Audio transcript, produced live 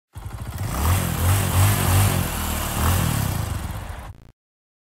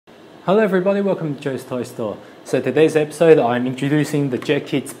Hello everybody, welcome to Joe's Toy Store. So today's episode I'm introducing the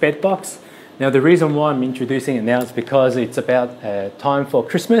JetKids BedBox. Now the reason why I'm introducing it now is because it's about time for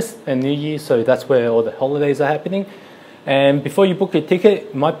Christmas and New Year, so that's where all the holidays are happening. And before you book your ticket,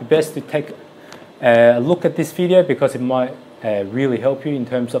 it might be best to take a look at this video because it might really help you in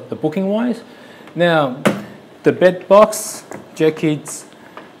terms of the booking wise. Now the BedBox JetKids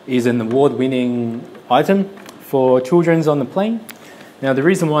is an award-winning item for children's on the plane. Now the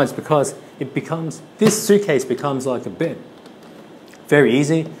reason why is because this suitcase becomes like a bed. Very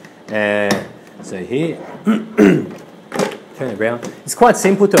easy. So here, turn it around. It's quite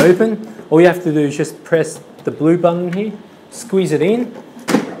simple to open. All you have to do is just press the blue button here, squeeze it in,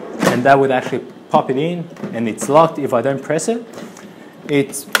 and that would actually pop it in, and it's locked if I don't press it.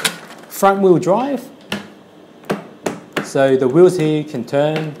 It's front wheel drive. So the wheels here can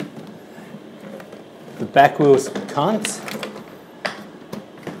turn, the back wheels can't.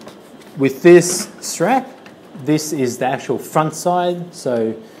 With this strap, this is the actual front side,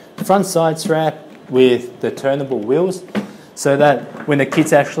 so front side strap with the turnable wheels, so that when the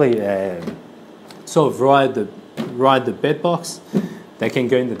kids actually sort of ride the bed box, they can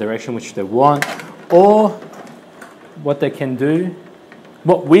go in the direction which they want, or what we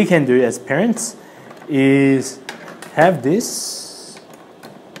can do as parents is have this,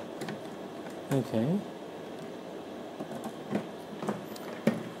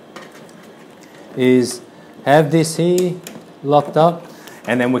 have this here locked up,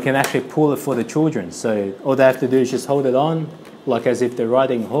 and then we can actually pull it for the children. So all they have to do is just hold it on like as if they're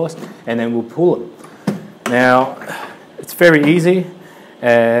riding a horse, and then we'll pull it. Now it's very easy.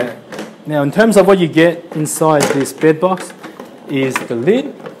 Now in terms of what you get inside this bed box is the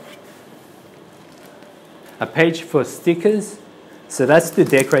lid, a page for stickers, so that's to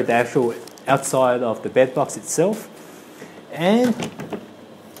decorate the actual outside of the bed box itself, and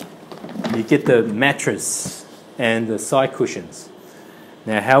you get the mattress and the side cushions.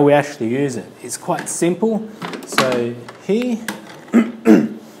 Now how we actually use it is quite simple. So here,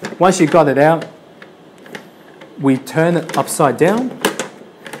 once you got it out, we turn it upside down,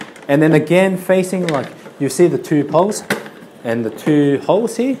 and then again facing, like you see the two poles and the two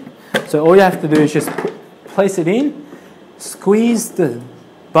holes here. So all you have to do is just place it in, squeeze the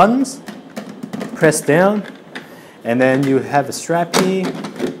buttons, press down, and then you have a strap here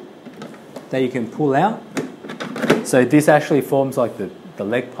that you can pull out. So this actually forms like the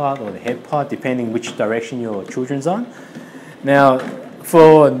leg part or the head part, depending which direction your children's on. Now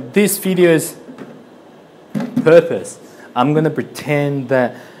for this video's purpose, I'm going to pretend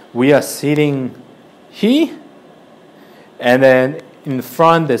that we are sitting here, and then in the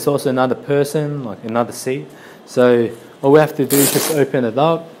front there's also another person, like another seat. So all we have to do is just open it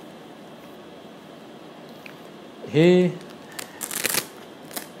up here.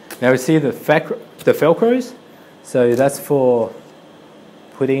 Now we see the Velcros, so that's for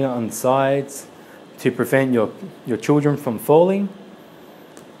putting it on the sides to prevent your children from falling.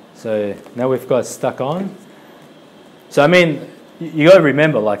 So now we've got it stuck on. So I mean, you got to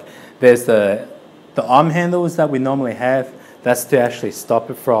remember, like there's the arm handles that we normally have. That's to actually stop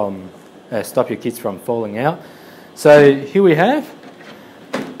your kids from falling out. So here we have.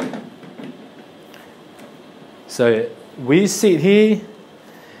 So we sit here.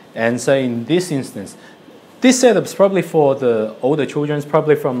 And so in this instance, this setup is probably for the older children, it's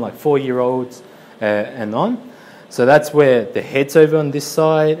probably from like 4-year-olds and on. So that's where the head's over on this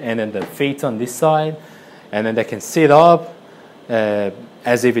side, and then the feet's on this side, and then they can sit up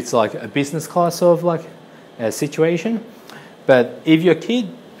as if it's like a business class sort of like situation. But if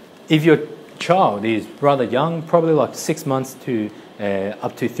your child is rather young, probably like 6 months to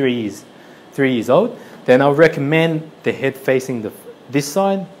up to 3 years old, then I'll recommend the head facing this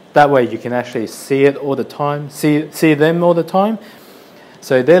side. That way you can actually see it all the time, see them all the time.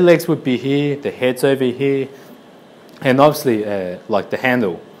 So their legs would be here, the head's over here, and obviously like the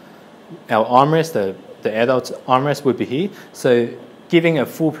handle, our armrest, the adult's armrest would be here. So giving a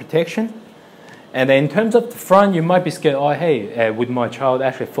full protection. And then in terms of the front, you might be scared, oh hey, would my child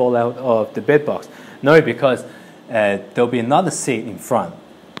actually fall out of the bed box? No, because there'll be another seat in front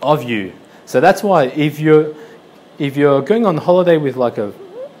of you. So that's why if you're going on holiday with like an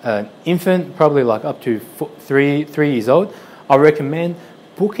infant, probably like up to 3 years old, I recommend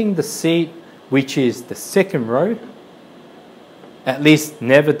booking the seat which is the second row, at least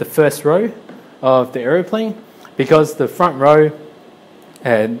never the first row of the aeroplane, because the front row,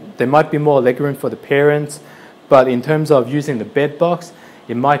 there might be more legroom for the parents, but in terms of using the bed box,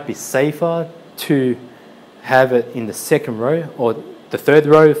 it might be safer to have it in the second row or the third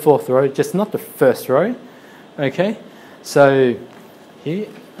row, fourth row, just not the first row. Okay, so here,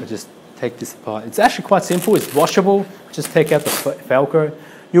 I just take this apart. It's actually quite simple. It's washable. Just take out the Velcro.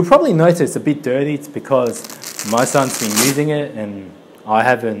 You'll probably notice it's a bit dirty. It's because my son's been using it and I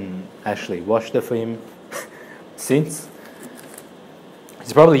haven't actually washed it for him since.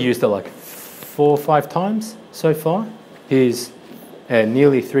 He's probably used it like 4 or 5 times so far. He's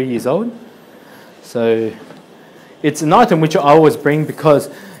nearly 3 years old. So it's an item which I always bring because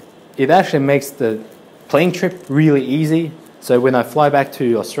it actually makes the plane trip really easy. So when I fly back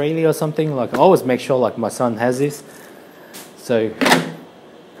to Australia or something, like I always make sure like my son has this. So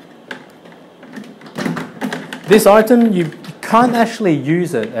this item, you can't actually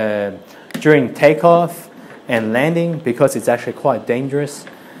use it during takeoff and landing because it's actually quite dangerous.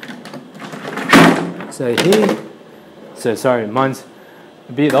 So here, so sorry, mine's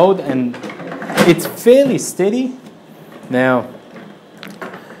a bit old and it's fairly steady. Now,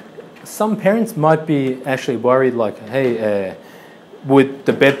 some parents might be actually worried like, hey, would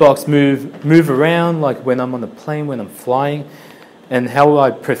the bed box move around like when I'm on the plane, when I'm flying, and how will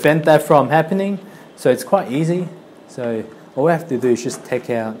I prevent that from happening? So it's quite easy. So all we have to do is just take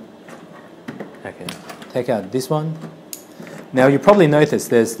out this one. Now you probably notice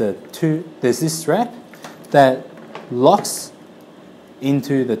there's this strap that locks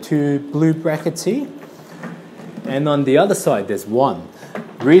into the 2 blue brackets here, and on the other side there's one.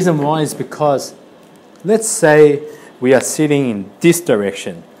 Reason why is because let's say we are sitting in this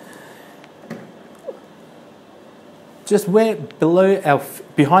direction. Just where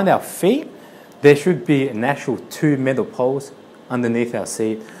behind our feet, there should be an actual 2 metal poles underneath our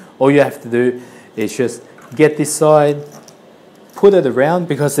seat. All you have to do is just get this side, put it around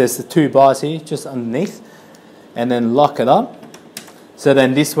because there's the 2 bars here just underneath, and then lock it up. So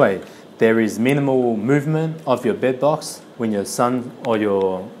then this way, there is minimal movement of your bed box when your son or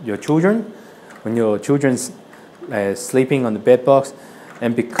your children, when your children's sleeping on the bed box.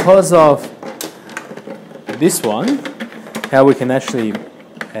 And because of this one, how we can actually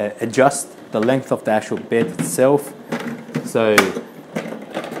adjust the length of the actual bed itself. So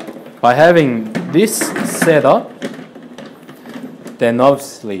by having this set up, then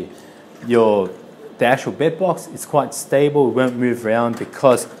obviously the actual bed box is quite stable. It won't move around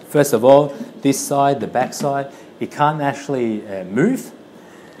because first of all, this side, the back side, it can't actually move.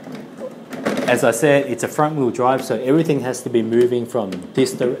 As I said, it's a front wheel drive, so everything has to be moving from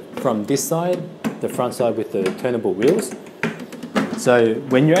this side, the front side with the turnable wheels. So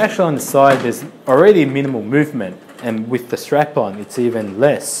when you're actually on the side, there's already minimal movement, and with the strap on, it's even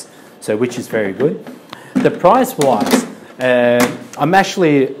less. So which is very good. The price wise, I'm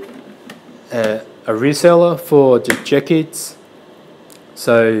actually a reseller for the JetKids.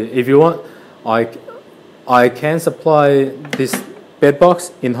 So if you want, I can supply this bed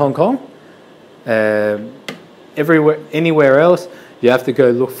box in Hong Kong. Anywhere else, you have to go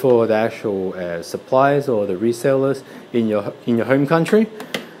look for the actual suppliers or the resellers in your home country.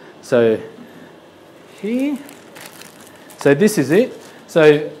 So here, so this is it.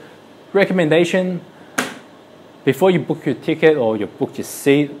 So recommendation: before you book your ticket or you book your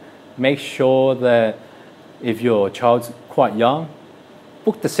seat, make sure that if your child's quite young,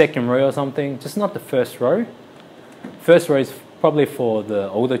 book the second row or something, just not the first row. First row is probably for the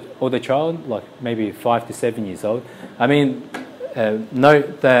older child, like maybe 5 to 7 years old. I mean,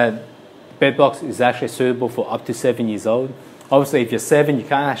 note that bed box is actually suitable for up to 7 years old. Obviously, if you're 7, you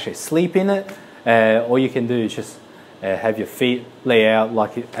can't actually sleep in it. All you can do is just have your feet lay out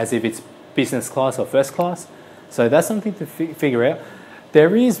like as if it's business class or first class. So that's something to figure out.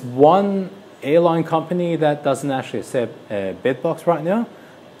 There is one airline company that doesn't actually accept bed box right now,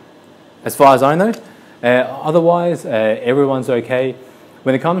 as far as I know. Otherwise, everyone's okay.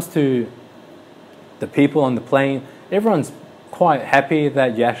 When it comes to the people on the plane, everyone's quite happy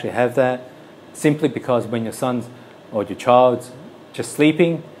that you actually have that, simply because when your son's or your child's just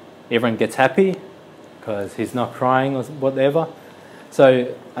sleeping, everyone gets happy because he's not crying or whatever.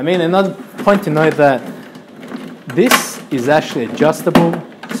 So, I mean, another point to note that this is actually adjustable.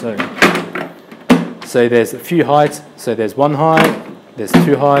 So there's a few heights. So there's 1 height, there's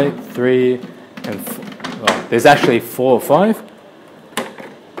 2 height, 3, and 4. Well, there's actually 4 or 5.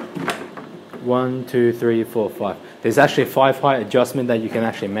 1, 2, 3, 4, 5. There's actually a 5 height adjustment that you can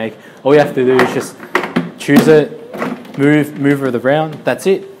actually make. All you have to do is just choose it, move it around. That's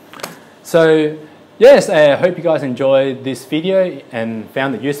it. So yes, I hope you guys enjoyed this video and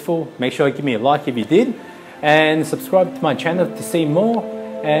found it useful. Make sure you give me a like if you did, and subscribe to my channel to see more.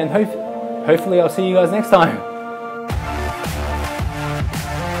 And hopefully I'll see you guys next time.